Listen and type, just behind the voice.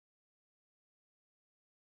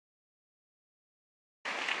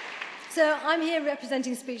So I'm here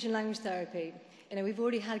representing speech and language therapy. You know, we've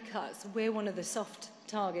already had cuts. We're one of the soft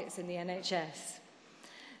targets in the NHS.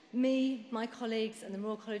 Me, my colleagues, and the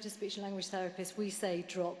Royal College of Speech and Language Therapists, we say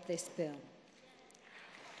drop this bill.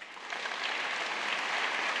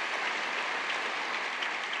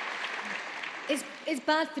 It's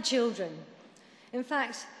bad for children. In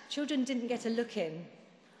fact, children didn't get a look in.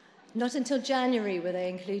 Not until January were they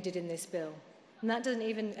included in this bill. And that doesn't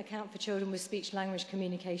even account for children with speech-language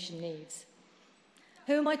communication needs.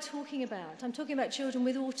 Who am I talking about? I'm talking about children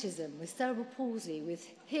with autism, with cerebral palsy, with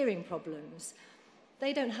hearing problems.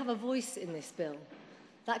 They don't have a voice in this bill.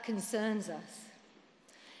 That concerns us.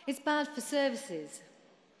 It's bad for services.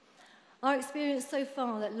 Our experience so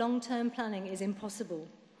far that long-term planning is impossible.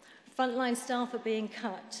 Frontline staff are being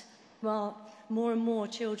cut, while more and more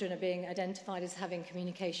children are being identified as having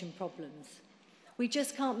communication problems. We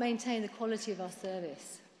just can't maintain the quality of our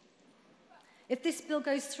service. If this bill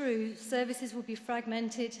goes through, services will be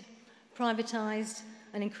fragmented, privatised,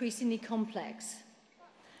 and increasingly complex.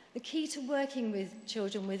 The key to working with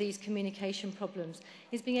children with these communication problems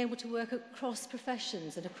is being able to work across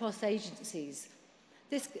professions and across agencies.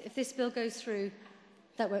 If this bill goes through,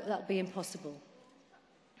 that will be impossible.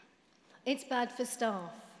 It's bad for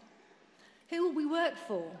staff. Who will we work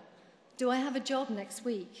for? Do I have a job next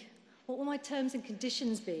week? What will my terms and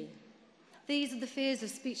conditions be? These are the fears of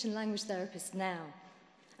speech and language therapists now,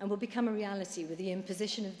 and will become a reality with the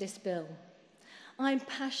imposition of this bill. I'm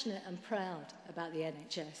passionate and proud about the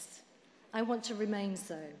NHS. I want to remain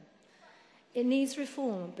so. It needs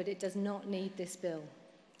reform, but it does not need this bill.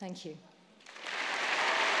 Thank you.